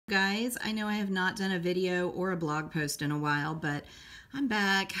Guys, I know I have not done a video or a blog post in a while, but I'm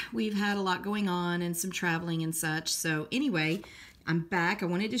back. We've had a lot going on and some traveling and such. So anyway, I'm back. I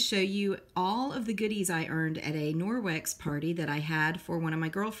wanted to show you all of the goodies I earned at a Norwex party that I had for one of my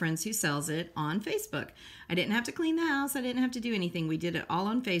girlfriends who sells it on Facebook. I didn't have to clean the house. I didn't have to do anything. We did it all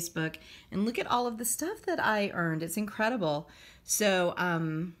on Facebook. And look at all of the stuff that I earned. It's incredible. So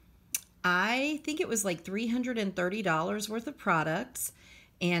I think it was like $330 worth of products,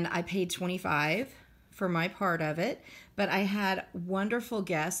 and I paid $25 for my part of it. But I had wonderful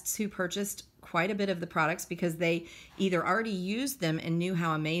guests who purchased quite a bit of the products because they either already used them and knew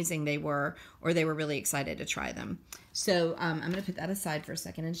how amazing they were, or they were really excited to try them. So I'm going to put that aside for a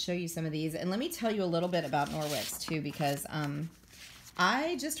second and show you some of these. And let me tell you a little bit about Norwex too, because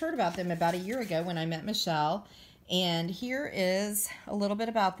I just heard about them about a year ago when I met Michelle. And here is a little bit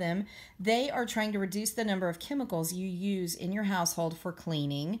about them. They are trying to reduce the number of chemicals you use in your household for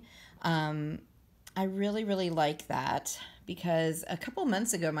cleaning. I really, really like that because a couple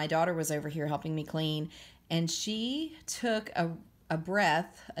months ago, my daughter was over here helping me clean, and she took a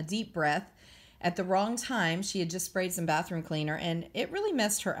deep breath at the wrong time. She had just sprayed some bathroom cleaner, and it really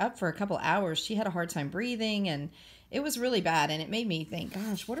messed her up for a couple hours. She had a hard time breathing, and it was really bad, and it made me think,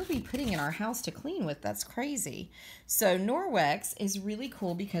 gosh, what are we putting in our house to clean with? That's crazy. So Norwex is really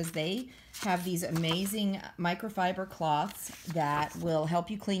cool because they have these amazing microfiber cloths that will help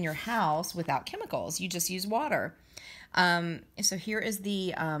you clean your house without chemicals. You just use water. So here is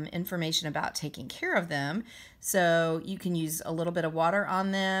the information about taking care of them. So you can use a little bit of water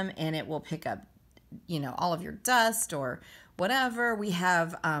on them, and it will pick up, all of your dust or whatever. We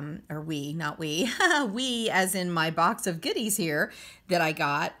have, we as in my box of goodies here that I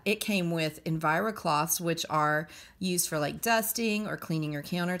got, it came with EnviroCloths, which are used for like dusting or cleaning your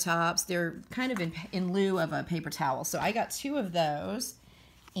countertops. They're kind of in lieu of a paper towel. So I got 2 of those,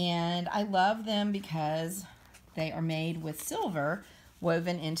 and I love them because they are made with silver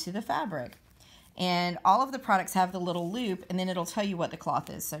woven into the fabric. And all of the products have the little loop, and then it'll tell you what the cloth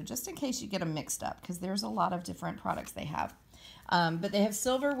is. So just in case you get them mixed up, because there's a lot of different products they have. But they have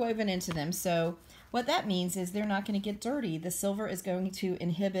silver woven into them. So what that means is they're not going to get dirty. The silver is going to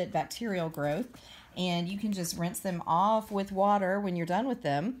inhibit bacterial growth. And you can just rinse them off with water when you're done with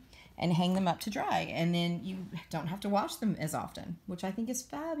them and hang them up to dry. And then you don't have to wash them as often, which I think is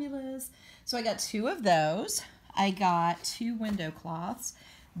fabulous. So I got 2 of those. I got 2 window cloths.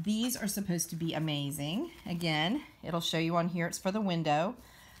 These are supposed to be amazing. Again, it'll show you on here. It's for the window.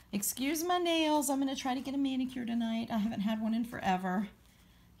 Excuse my nails. I'm going to try to get a manicure tonight. I haven't had one in forever.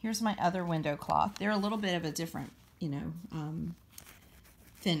 Here's my other window cloth. They're a little bit of a different,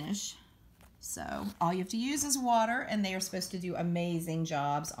 finish. So all you have to use is water, and they are supposed to do amazing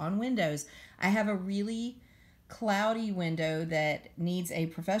jobs on windows. I have a really cloudy window that needs a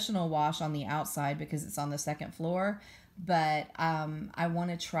professional wash on the outside because it's on the 2nd floor. But I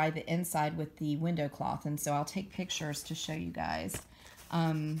want to try the inside with the window cloth, and so I'll take pictures to show you guys.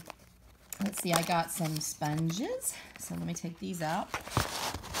 Let's see, I got some sponges, so let me take these out.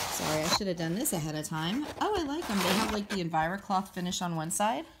 Sorry, I should have done this ahead of time. Oh, I like them. They have like the EnviroCloth finish on one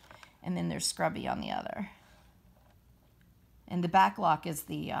side, and then they're scrubby on the other. And the back lock is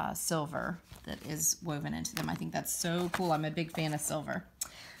the silver that is woven into them. I think that's so cool. I'm a big fan of silver.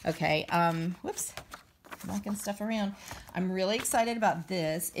 Okay, whoops. Knocking stuff around. I'm really excited about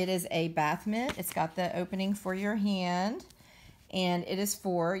this. It is a bath mitt. It's got the opening for your hand, and it is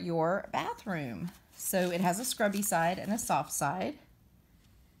for your bathroom. So it has a scrubby side and a soft side.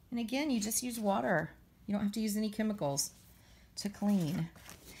 And again, you just use water. You don't have to use any chemicals to clean.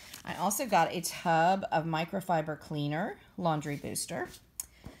 I also got a tub of microfiber cleaner, laundry booster.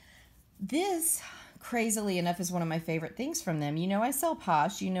 This, crazily enough, is one of my favorite things from them. I sell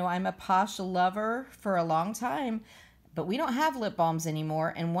Posh. I'm a Posh lover for a long time, but we don't have lip balms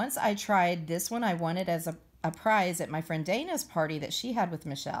anymore. And once I tried this one, I won it as a prize at my friend Dana's party that she had with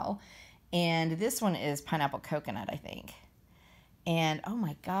Michelle. And this one is pineapple coconut, I think. And oh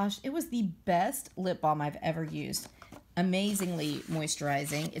my gosh, it was the best lip balm I've ever used. Amazingly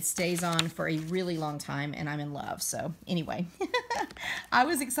moisturizing. It stays on for a really long time, and I'm in love. So anyway, I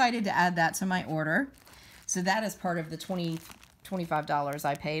was excited to add that to my order. So that is part of the $25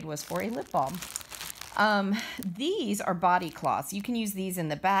 I paid was for a lip balm. These are body cloths. You can use these in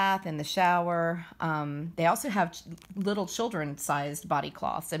the bath, in the shower. They also have little children-sized body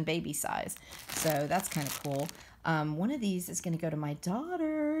cloths and baby size. So that's kind of cool. One of these is going to go to my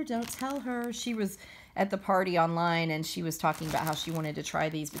daughter. Don't tell her. She was at the party online, and she was talking about how she wanted to try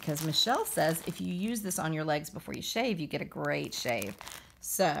these because Michelle says if you use this on your legs before you shave, you get a great shave.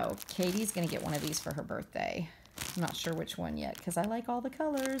 So Katie's going to get one of these for her birthday. I'm not sure which one yet because I like all the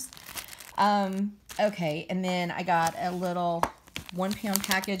colors. Okay, and then I got a little 1 pound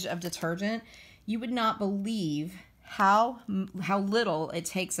package of detergent. You would not believe how little it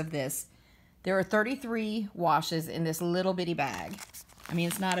takes of this. There are 33 washes in this little bitty bag. I mean,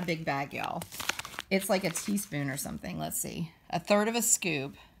 it's not a big bag, y'all. It's like a teaspoon or something. Let's see. 1/3 of a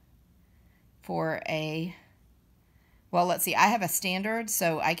scoop for a, well, let's see. I have a standard,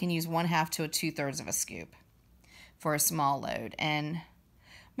 so I can use 1/2 to 2/3 of a scoop for a small load. And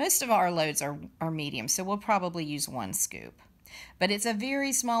most of our loads are medium, so we'll probably use 1 scoop. But it's a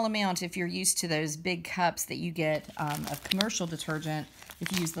very small amount if you're used to those big cups that you get of commercial detergent.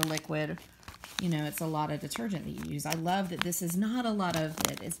 If you use the liquid, you know, it's a lot of detergent that you use. I love that this is not a lot of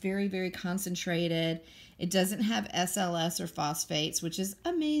it. It's very, very concentrated. It doesn't have SLS or phosphates, which is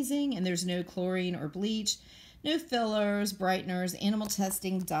amazing. And there's no chlorine or bleach, no fillers, brighteners, animal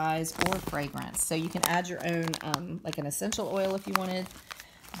testing, dyes, or fragrance. So you can add your own, like an essential oil if you wanted.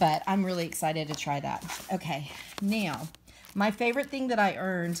 But I'm really excited to try that. Okay, now, my favorite thing that I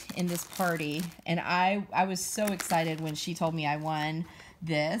earned in this party, and I was so excited when she told me I won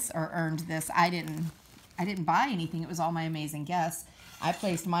this or earned this. I didn't buy anything. It was all my amazing guests. I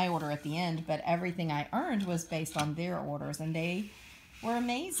placed my order at the end, but everything I earned was based on their orders, and they were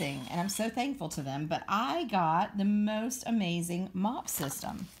amazing, and I'm so thankful to them. But I got the most amazing mop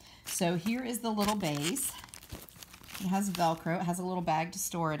system. So here is the little base. It has Velcro. It has a little bag to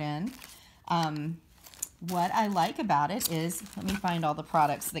store it in. What I like about it is, let me find all the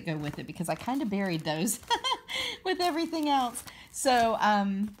products that go with it because I kind of buried those with everything else. So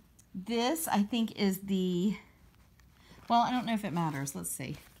this, I think, is the, well, I don't know if it matters. Let's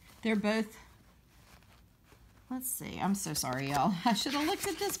see. They're both, let's see. I'm so sorry, y'all. I should have looked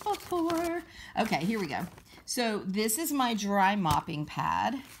at this before. Okay, here we go. So this is my dry mopping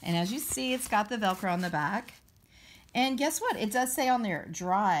pad. And as you see, it's got the Velcro on the back. And guess what? It does say on there,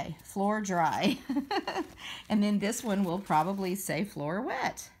 dry, floor dry. And then this one will probably say floor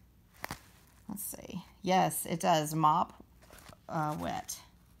wet. Let's see. Yes, it does. Mop wet.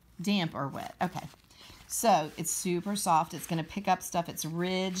 Damp or wet. Okay. So it's super soft. It's going to pick up stuff. It's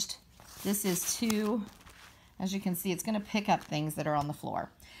ridged. This is too, as you can see, it's going to pick up things that are on the floor.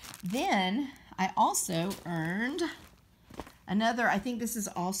 Then I also earned another, I think this is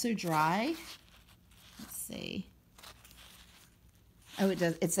also dry. Let's see. Oh, it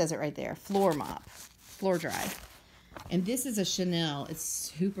does. It says it right there. Floor mop. Floor dry. And this is a Chanel. It's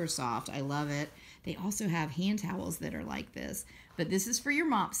super soft. I love it. They also have hand towels that are like this. But this is for your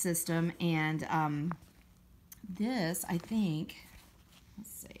mop system. And this, I think, let's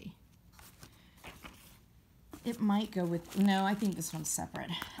see. It might go with, no, I think this one's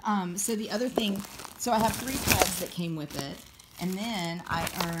separate. So the other thing, so I have 3 pads that came with it. And then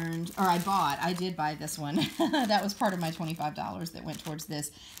I did buy this one. That was part of my $25 that went towards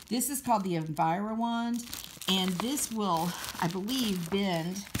this. This is called the EnviroWand, and this will, I believe,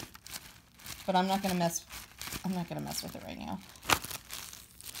 bend, but I'm not gonna mess with it right now.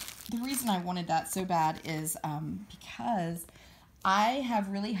 The reason I wanted that so bad is because I have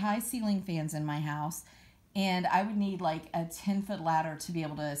really high ceiling fans in my house, and I would need like a 10-foot ladder to be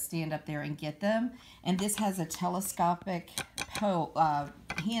able to stand up there and get them. And this has a telescopic handle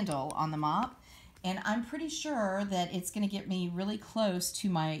on the mop. And I'm pretty sure that it's going to get me really close to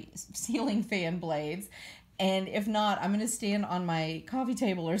my ceiling fan blades. And if not, I'm going to stand on my coffee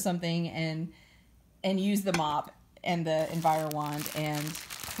table or something and use the mop and the EnviroWand and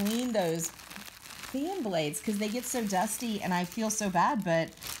clean those fan blades because they get so dusty and I feel so bad. But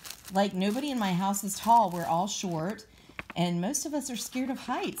like, nobody in my house is tall. We're all short, and most of us are scared of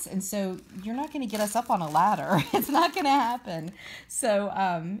heights. And so you're not going to get us up on a ladder. It's not going to happen. So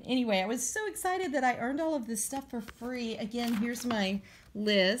anyway, I was so excited that I earned all of this stuff for free. Again, here's my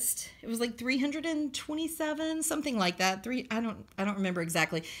list. It was like 327, something like that. I don't remember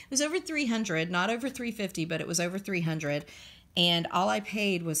exactly. It was over 300, not over 350, but it was over 300. And all I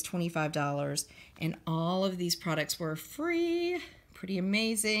paid was $25, and all of these products were free. Pretty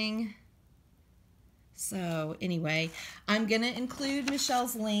amazing. So anyway, I'm going to include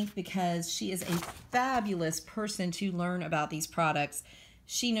Michelle's link because she is a fabulous person to learn about these products.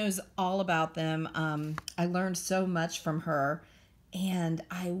 She knows all about them. I learned so much from her, and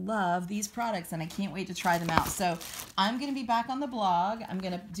I love these products, and I can't wait to try them out. So I'm going to be back on the blog. I'm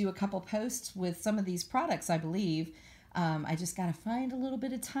going to do a couple posts with some of these products, I believe. I just got to find a little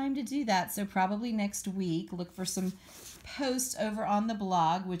bit of time to do that. So probably next week, look for some posts over on the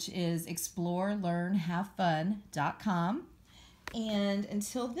blog, which is explorelearnhavefun.com. And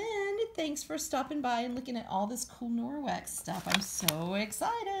until then, thanks for stopping by and looking at all this cool Norwex stuff. I'm so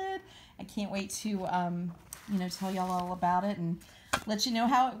excited. I can't wait to you know, tell y'all all about it and let you know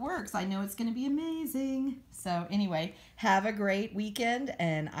how it works. I know it's going to be amazing. So anyway, have a great weekend,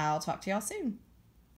 and I'll talk to y'all soon.